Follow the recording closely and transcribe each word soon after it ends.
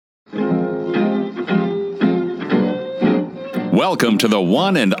Welcome to the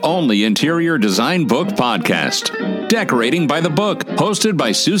one and only Interior Design Book Podcast, Decorating by the Book, hosted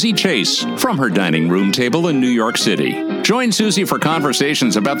by Suzy Chase from her dining room table in New York City. Join Suzy for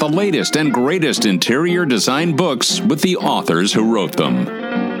conversations about the latest and greatest interior design books with the authors who wrote them.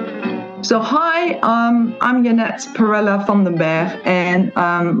 So hi, I'm Parella-Van Den Berg, and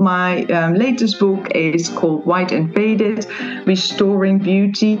my latest book is called White and Faded, Restoring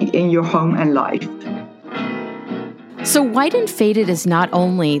Beauty in Your Home and Life. So White and Faded is not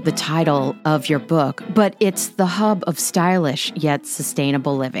only the title of your book, but it's the hub of stylish yet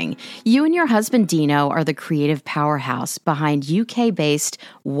sustainable living. You and your husband Dino are the creative powerhouse behind UK-based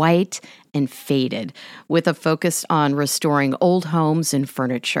White and Faded, with a focus on restoring old homes and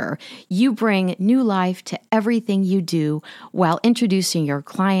furniture. You bring new life to everything you do while introducing your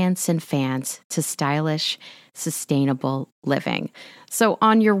clients and fans to stylish, sustainable living. So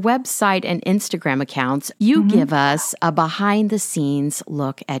on your website and Instagram accounts, you give us a behind-the-scenes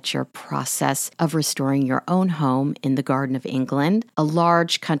look at your process of restoring your own home in the Garden of England, a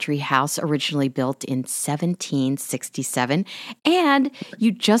large country house originally built in 1767, and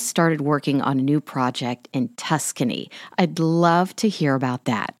you just started working on a new project in Tuscany. I'd love to hear about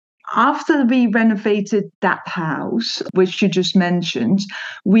that. After we renovated that house, which you just mentioned,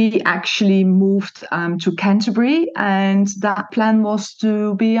 we actually moved to Canterbury, and that plan was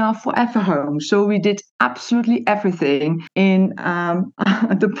to be our forever home. So we did absolutely everything in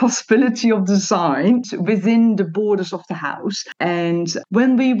the possibility of design within the borders of the house. And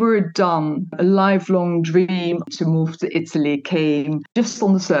when we were done, a lifelong dream to move to Italy came just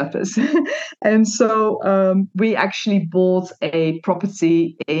on the surface. And so we actually bought a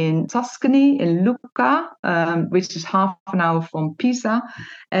property in Tuscany, in Lucca, which is half an hour from Pisa.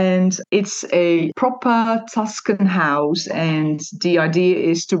 And it's a proper Tuscan house. And the idea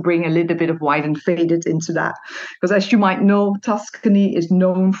is to bring a little bit of white and faded into that. Because as you might know, Tuscany is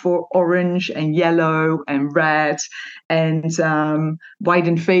known for orange and yellow and red. And white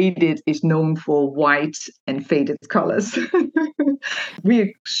and faded is known for white and faded colors. We are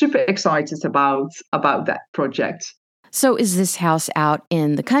super excited about that project. So is this house out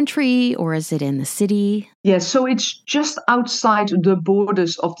in the country or is it in the city? Yes, so it's just outside the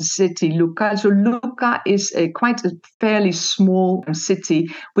borders of the city, Lucca. So Lucca is quite a fairly small city,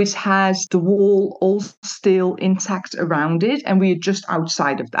 which has the wall all still intact around it. And we are just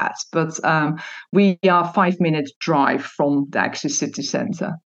outside of that. But we are 5-minute drive from the actual city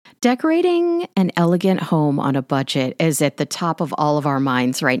center. Decorating an elegant home on a budget is at the top of all of our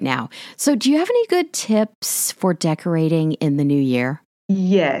minds right now. So do you have any good tips for decorating in the new year?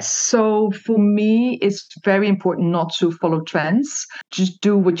 Yes. So for me, it's very important not to follow trends. Just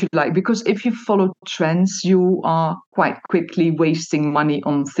do what you like. Because if you follow trends, you are quite quickly wasting money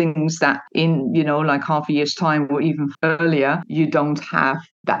on things that in, like half a year's time or even earlier, you don't have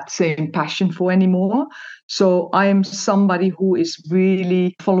that same passion for anymore. So I am somebody who is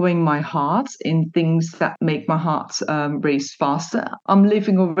really following my heart in things that make my heart race faster. I'm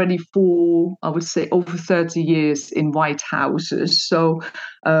living already for, I would say, over 30 years in white houses. So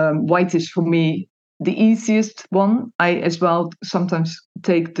white is for me the easiest one. I as well sometimes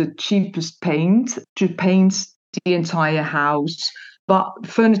take the cheapest paint to paint the entire house. But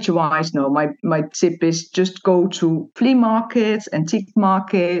furniture-wise, no, my tip is just go to flea markets, antique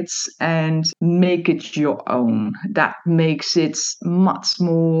markets, and make it your own. That makes it much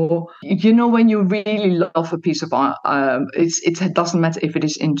more, when you really love a piece of art, it doesn't matter if it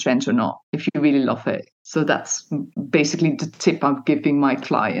is in trend or not, if you really love it. So that's basically the tip I'm giving my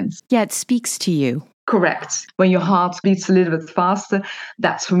clients. Yeah, it speaks to you. Correct. When your heart beats a little bit faster,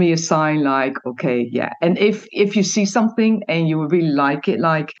 that's for me a sign like, okay, yeah. And if you see something and you really like it,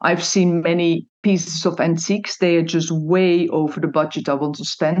 like I've seen many pieces of antiques, they are just way over the budget I want to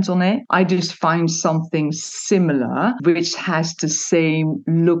spend on it. I just find something similar, which has the same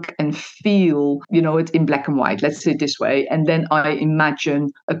look and feel, it in black and white, let's say it this way. And then I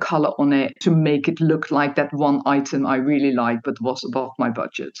imagine a color on it to make it look like that one item I really like, but was above my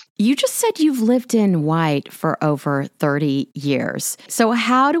budget. You just said you've lived in white for over 30 years. So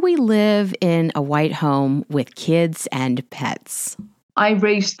how do we live in a white home with kids and pets? I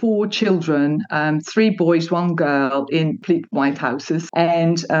raised 4 children, 3 boys, 1 girl in complete white houses.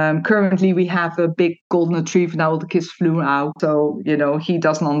 And currently we have a big golden retriever. Now all the kids flew out. So, he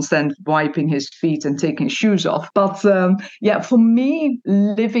doesn't understand wiping his feet and taking his shoes off. But for me,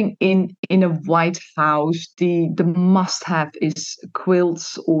 living in in a white house, the must-have is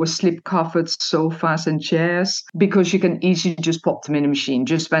quilts or slip-covered sofas and chairs, because you can easily just pop them in a machine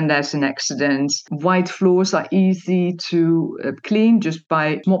just when there's an accident. White floors are easy to clean just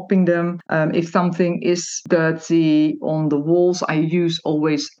by mopping them. If something is dirty on the walls, I use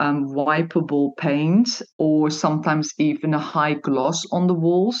always wipeable paint, or sometimes even a high gloss on the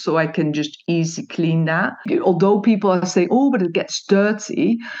walls, so I can just easily clean that. Although people are saying, oh, but it gets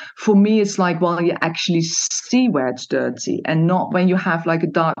dirty, for me it's like, well, you actually see where it's dirty, and not when you have like a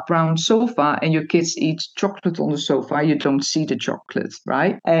dark brown sofa and your kids eat chocolate on the sofa, you don't see the chocolate,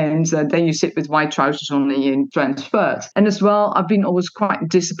 right? And then you sit with white trousers on and you're transferred. And as well, I've been always quite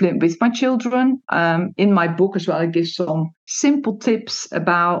disciplined with my children. In my book as well, I give some simple tips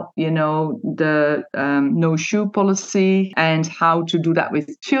about, the no shoe policy and how to do that with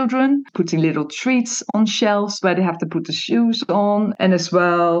children, putting little treats on shelves where they have to put the shoes on. And as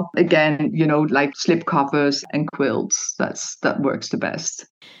well, again, like slip covers and quilts. That works the best.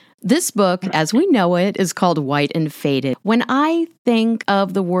 This book, as we know it, is called White and Faded. When I think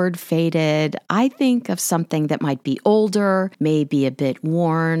of the word faded, I think of something that might be older, maybe a bit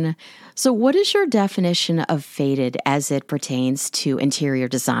worn. So what is your definition of faded as it pertains to interior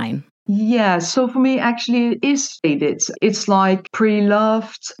design? Yeah, so for me, actually, it is faded. It's like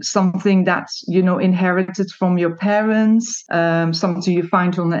pre-loved, something that's, inherited from your parents, something you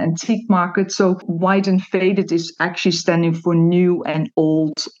find on the antique market. So white and faded is actually standing for new and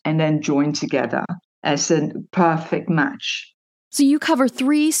old, and then joined together as a perfect match. So you cover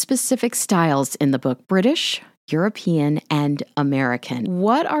 3 specific styles in the book: British, European, and American.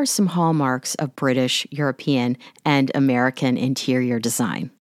 What are some hallmarks of British, European, and American interior design?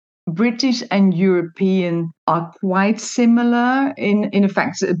 British and European are quite similar. In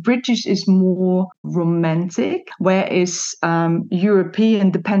fact, British is more romantic, whereas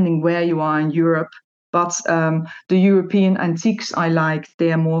European, depending where you are in Europe, but the European antiques I like,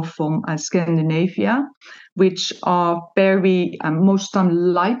 they are more from Scandinavia, which are very, most time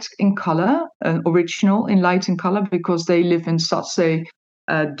light in color, original in light in color, because they live in such a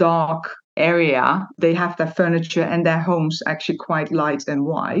dark area. They have their furniture and their homes actually quite light and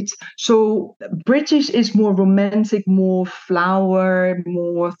white. So British is more romantic, more flower,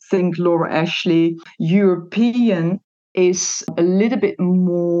 more think Laura Ashley. European is a little bit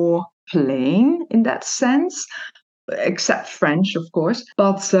more plain in that sense, except French, of course.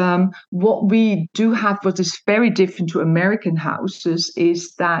 But what we do have, what is very different to American houses,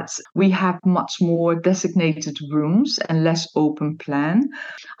 is that we have much more designated rooms and less open plan.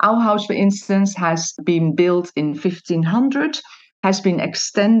 Our house, for instance, has been built in 1500, has been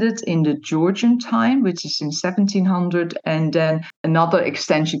extended in the Georgian time, which is in 1700, and then another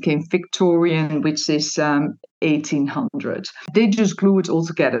extension came Victorian, which is 1800. They just glue it all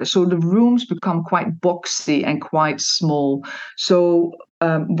together. So the rooms become quite boxy and quite small. So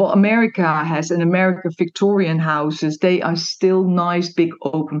what America has, in America, Victorian houses, they are still nice, big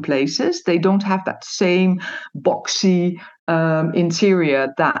open places. They don't have that same boxy interior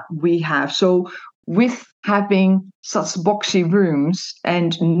that we have. So with having such boxy rooms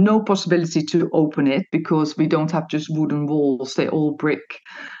and no possibility to open it, because we don't have just wooden walls, they're all brick,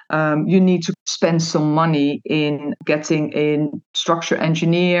 you need to spend some money in getting a structure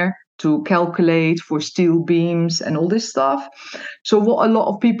engineer to calculate for steel beams and all this stuff. So what a lot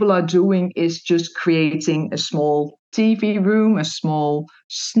of people are doing is just creating a small TV room, a small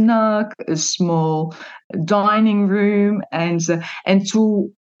snug, a small dining room, and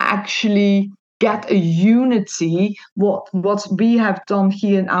to actually get a unity. What we have done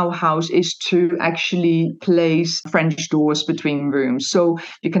here in our house is to actually place French doors between rooms. So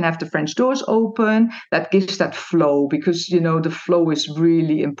you can have the French doors open. That gives that flow, because, the flow is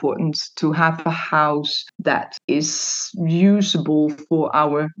really important to have a house that is usable for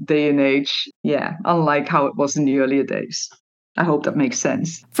our day and age. Yeah, unlike how it was in the earlier days. I hope that makes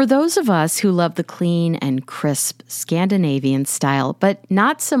sense. For those of us who love the clean and crisp Scandinavian style, but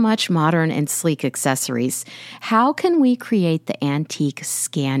not so much modern and sleek accessories, how can we create the antique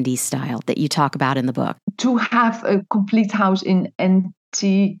scandi style that you talk about in the book? To have a complete house in antique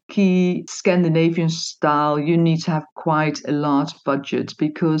Scandinavian style, you need to have quite a large budget,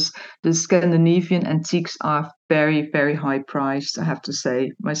 because the Scandinavian antiques are very, very high priced, I have to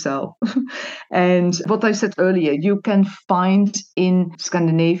say myself. And what I said earlier, you can find in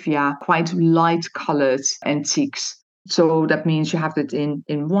Scandinavia quite light colored antiques. So that means you have it in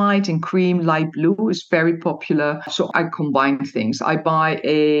white, in cream, light blue is very popular. So I combine things. I buy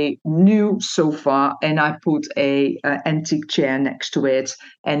a new sofa and I put a antique chair next to it,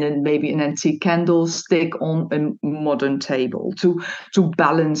 and then maybe an antique candlestick on a modern table to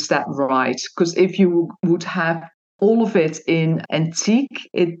balance that right. Because if you would have all of it in antique,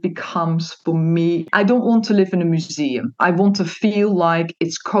 it becomes, for me, I don't want to live in a museum. I want to feel like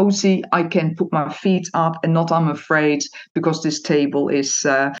it's cozy. I can put my feet up and not I'm afraid because this table is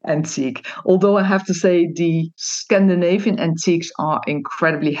antique. Although I have to say the Scandinavian antiques are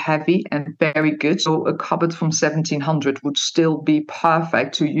incredibly heavy and very good. So a cupboard from 1700 would still be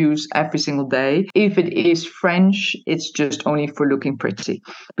perfect to use every single day. If it is French, it's just only for looking pretty,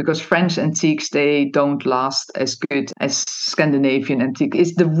 because French antiques, they don't last as good as Scandinavian antique.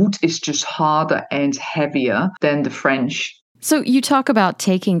 The wood is just harder and heavier than the French. So you talk about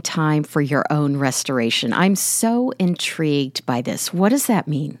taking time for your own restoration. I'm so intrigued by this. What does that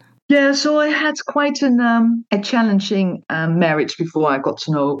mean? Yeah, so I had quite a challenging marriage before I got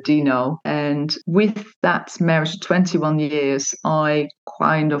to know Dino. And with that marriage of 21 years, I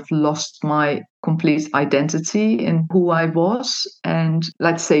kind of lost my complete identity in who I was. And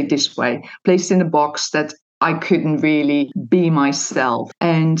let's say this way, placed in a box that I couldn't really be myself.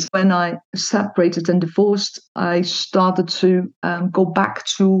 And when I separated and divorced, I started to go back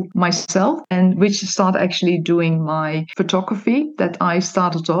to myself, and which started actually doing my photography that I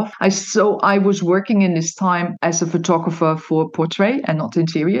started off. So I was working in this time as a photographer for portrait and not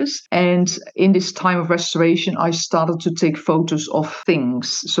interiors. And in this time of restoration, I started to take photos of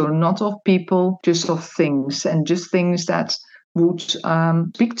things. So not of people, just of things, and just things that would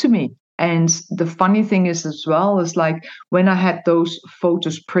speak to me. And the funny thing is as well, is like when I had those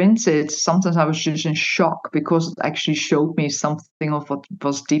photos printed, sometimes I was just in shock because it actually showed me something of what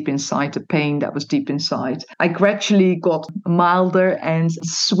was deep inside, the pain that was deep inside. I gradually got milder and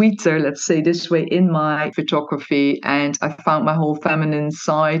sweeter, let's say this way, in my photography, and I found my whole feminine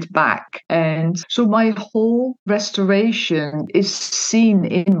side back. And so my whole restoration is seen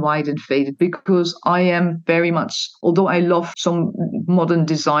in White and Faded because I am very much, although I love some modern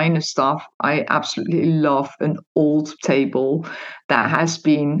designer stuff, I absolutely love an old table that has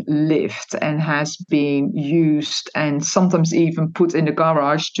been lived and has been used and sometimes even put in the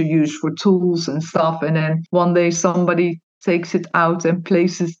garage to use for tools and stuff. And then one day somebody takes it out and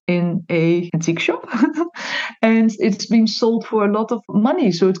places in a antique shop and it's been sold for a lot of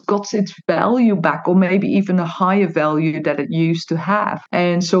money, so it got its value back, or maybe even a higher value that it used to have.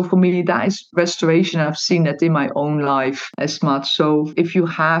 And so for me, that is restoration. I've seen that in my own life as much. So if you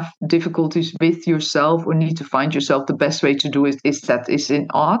have difficulties with yourself or need to find yourself, the best way to do it is in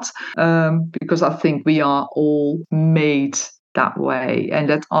art, because I think we are all made that way. And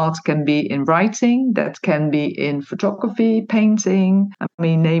that art can be in writing, that can be in photography, painting, I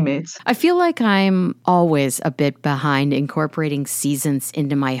mean, name it. I feel like I'm always a bit behind incorporating seasons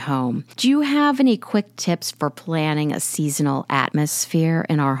into my home. Do you have any quick tips for planning a seasonal atmosphere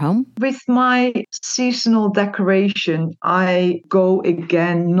in our home? With my seasonal decoration, I go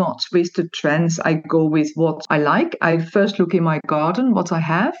again not with the trends, I go with what I like. I first look in my garden, what I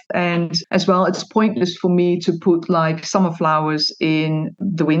have, and as well, it's pointless for me to put like summer flowers in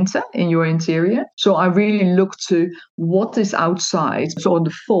the winter in your interior. So I really look to what is outside. So in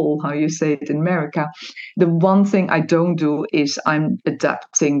the fall, how you say it in America, the one thing I don't do is I'm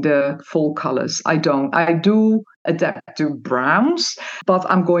adapting the fall colors. I do adapt to browns, but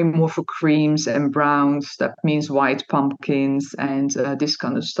I'm going more for creams and browns. That means white pumpkins and this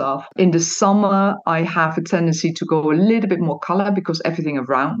kind of stuff. In the summer, I have a tendency to go a little bit more color because everything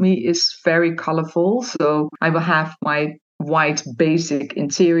around me is very colorful. So I will have my white basic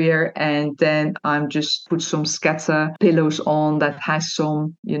interior, and then I'm just put some scatter pillows on that has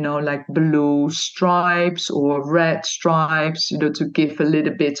some, like blue stripes or red stripes, to give a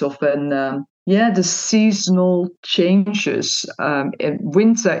little bit of an the seasonal changes. In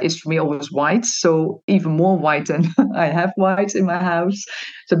winter is for me always white, so even more white than I have white in my house.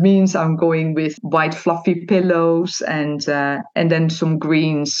 So it means I'm going with white fluffy pillows and then some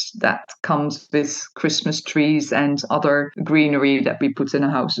greens that comes with Christmas trees and other greenery that we put in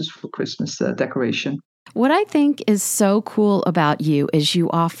our houses for Christmas decoration. What I think is so cool about you is you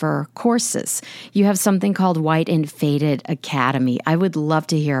offer courses. You have something called White and Faded Academy. I would love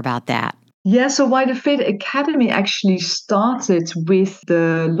to hear about that. Yeah, so White and Faded Academy actually started with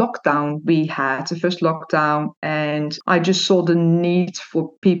the lockdown we had, the first lockdown, and I just saw the need for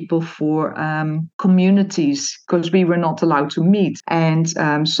people, for communities, because we were not allowed to meet. And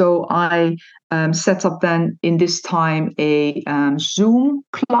so I set up then in this time a Zoom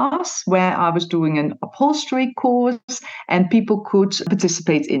class where I was doing an upholstery course, and people could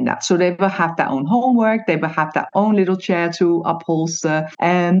participate in that. So they will have their own homework, they will have their own little chair to upholster,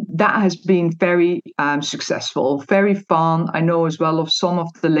 and that has been very successful, very fun. I know as well of some of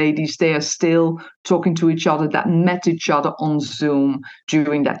the ladies, they are still talking to each other that met each other on Zoom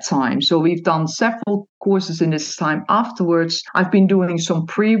during that time. So we've done several courses in this time. Afterwards, I've been doing some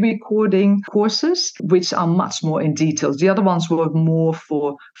pre-recording courses, which are much more in detail. The other ones were more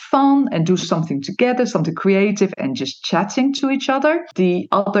for fun and do something together, something creative, and just chatting to each other. The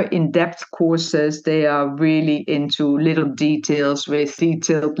other in-depth courses, they are really into little details with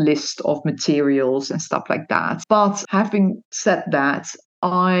detailed list of materials and stuff like that. But having said that,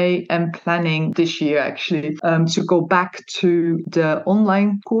 I am planning this year actually to go back to the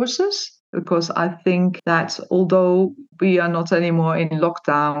online courses, because I think that although we are not anymore in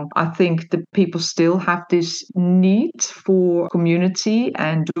lockdown, I think the people still have this need for community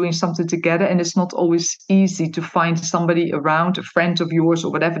and doing something together. And it's not always easy to find somebody around, a friend of yours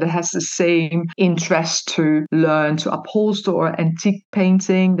or whatever, that has the same interest to learn to upholster or antique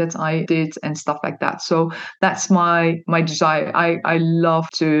painting that I did and stuff like that. So that's my desire. I love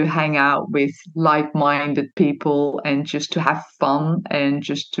to hang out with like-minded people and just to have fun and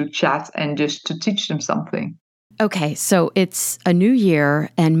just to chat and just to teach them something. Okay, so it's a new year,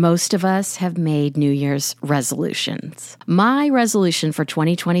 and most of us have made New Year's resolutions. My resolution for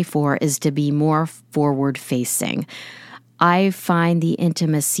 2024 is to be more forward-facing. I find the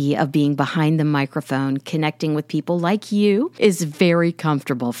intimacy of being behind the microphone, connecting with people like you, is very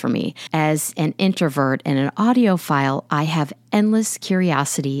comfortable for me. As an introvert and an audiophile, I have endless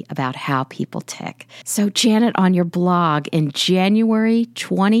curiosity about how people tick. So, Janet, on your blog in January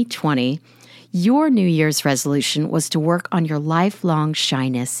 2020, your New Year's resolution was to work on your lifelong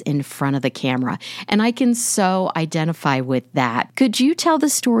shyness in front of the camera, and I can so identify with that. Could you tell the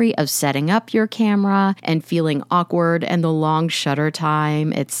story of setting up your camera and feeling awkward and the long shutter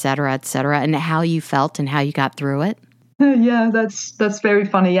time, et cetera, and how you felt and how you got through it? Yeah, that's very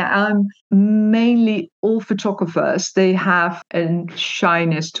funny. Yeah, mainly all photographers, they have a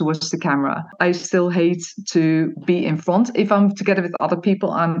shyness towards the camera. I still hate to be in front. If I'm together with other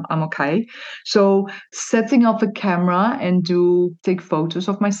people, I'm okay. So setting up a camera and take photos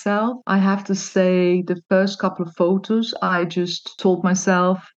of myself, I have to say the first couple of photos, I just told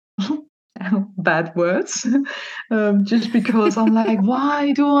myself bad words, just because I'm like,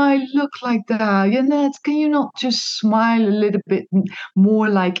 why do I look like that? Jeanette, can you not just smile a little bit more,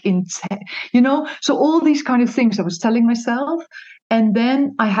 like intent, So all these kind of things I was telling myself. And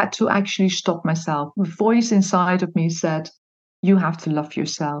then I had to actually stop myself. The voice inside of me said, you have to love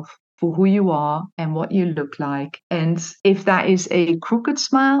yourself for who you are and what you look like. And if that is a crooked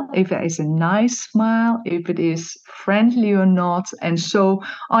smile, if that is a nice smile, if it is friendly or not. And so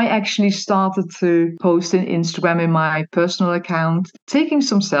I actually started to post on Instagram in my personal account, taking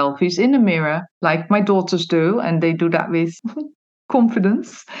some selfies in the mirror, like my daughters do, and they do that with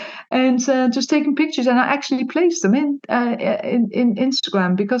confidence, and just taking pictures. And I actually placed them in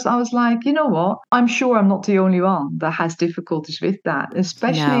Instagram, because I was like, you know what? I'm sure I'm not the only one that has difficulties with that,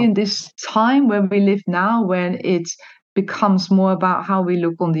 especially in this time where we live now, when it becomes more about how we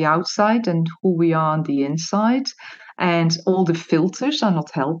look on the outside and who we are on the inside. And all the filters are not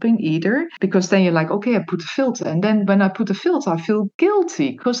helping either, because then you're like, okay, I put a filter. And then when I put a filter, I feel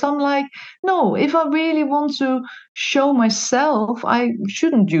guilty, because I'm like, no, if I really want to show myself, I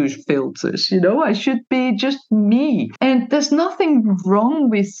shouldn't use filters, I should be just me. And there's nothing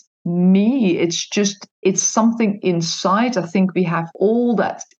wrong with me. It's something inside. I think we have all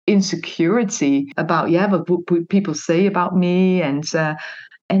that insecurity about, what people say about me. And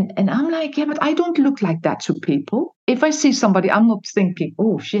I'm like, yeah, but I don't look like that to people. If I see somebody, I'm not thinking,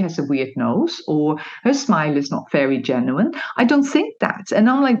 oh, she has a weird nose, or her smile is not very genuine. I don't think that. And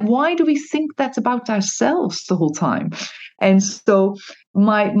I'm like, why do we think that about ourselves the whole time? And so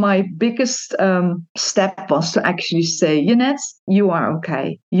my biggest step was to actually say, Jeanette, you are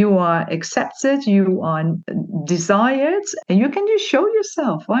okay. You are accepted. You are desired. And you can just show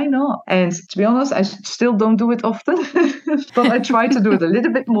yourself. Why not? And to be honest, I still don't do it often, but I try to do it a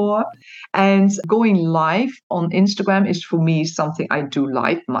little bit more. And going live on Instagram is, for me, something I do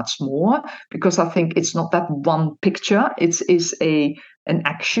like much more, because I think it's not that one picture. It is an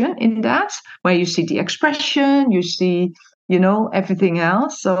action in that, where you see the expression, you see everything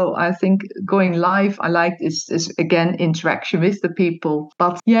else. So I think going live, I like is again interaction with the people.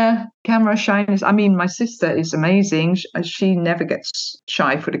 But yeah, camera shyness. I mean, my sister is amazing. She never gets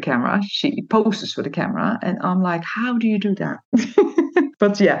shy for the camera. She poses for the camera, and I'm like, how do you do that?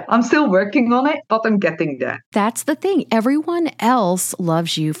 But yeah, I'm still working on it, but I'm getting there. That's the thing. Everyone else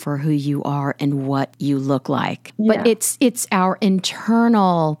loves you for who you are and what you look like. Yeah. But it's our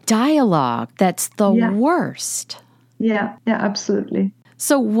internal dialogue that's the worst. Yeah, absolutely.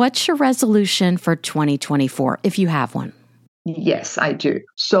 So what's your resolution for 2024, if you have one? Yes, I do.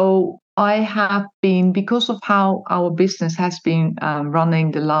 So I have been, because of how our business has been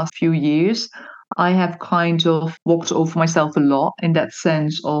running the last few years, I have kind of walked over myself a lot in that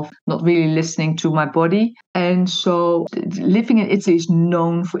sense of not really listening to my body. And so living in Italy is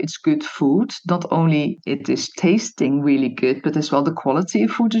known for its good food. Not only it is tasting really good, but as well the quality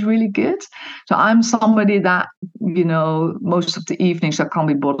of food is really good. So I'm somebody that, most of the evenings I can't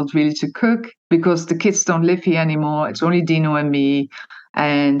be bothered really to cook because the kids don't live here anymore. It's only Dino and me.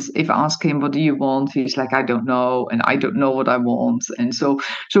 And if I ask him, what do you want? He's like, I don't know. And I don't know what I want. And so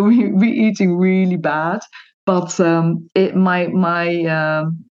we're eating really bad. But my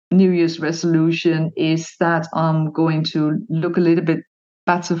New Year's resolution is that I'm going to look a little bit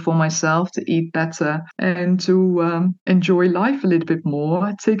better for myself, to eat better and to enjoy life a little bit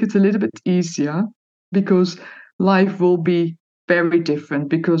more, take it a little bit easier, because life will be very different,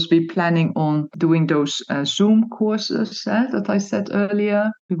 because we're planning on doing those Zoom courses that I said earlier.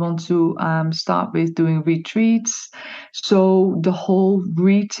 We want to start with doing retreats. So the whole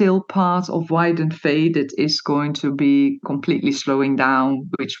retail part of White and Faded is going to be completely slowing down,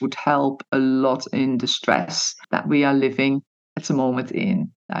 which would help a lot in the stress that we are living at the moment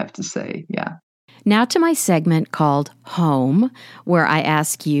in, I have to say. Yeah. Now to my segment called Home, where I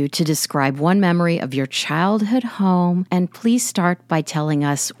ask you to describe one memory of your childhood home, and please start by telling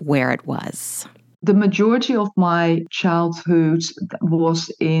us where it was. The majority of my childhood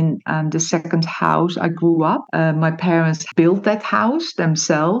was in the second house I grew up. My parents built that house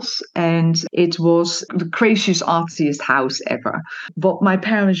themselves, and it was the craziest, artsiest house ever. What my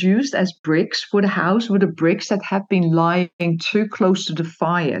parents used as bricks for the house were the bricks that had been lying too close to the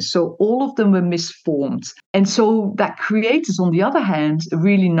fire. So all of them were misformed. And so that created, on the other hand, a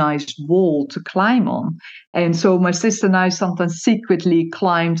really nice wall to climb on. And so my sister and I sometimes secretly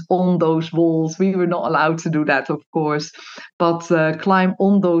climbed on those walls. We were not allowed to do that, of course, but climb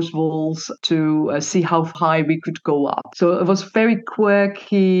on those walls to see how high we could go up. So it was very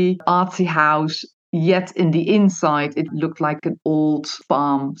quirky, artsy house. Yet in the inside, it looked like an old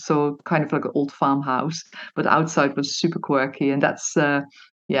farm. So kind of like an old farmhouse, but outside was super quirky. And that's,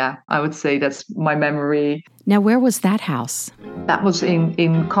 I would say that's my memory. Now, where was that house? That was in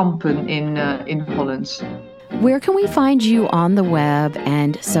Kampen in Holland. Where can we find you on the web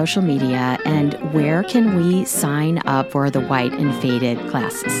and social media, and where can we sign up for the White and Faded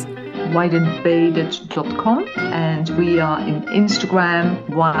classes? whiteandfaded.com, and we are in Instagram,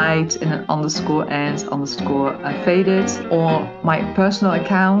 white and _ and _ faded, or my personal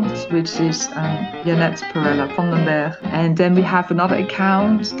account, which is Parella-Van Den Berg. And then we have another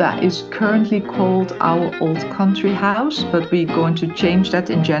account that is currently called Our Old Country House, but we're going to change that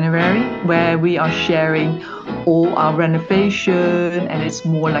in January, where we are sharing all our renovation, and it's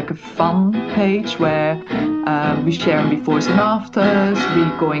more like a fun page where we share befores and afters.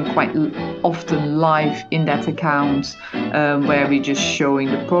 We're going quite often live in that account, where we're just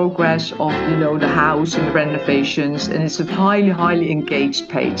showing the progress of the house and the renovations, and it's a highly engaged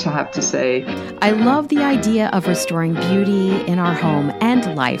page, I have to say. I love the idea of restoring beauty in our home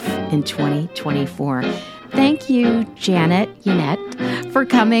and life in 2024. Thank you, Janet Yannette, for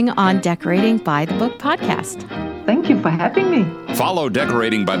coming on Decorating by the Book podcast. Thank you for having me. Follow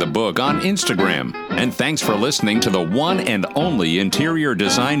Decorating by the Book on Instagram. And thanks for listening to the one and only interior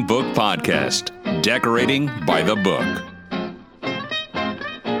design book podcast, Decorating by the Book.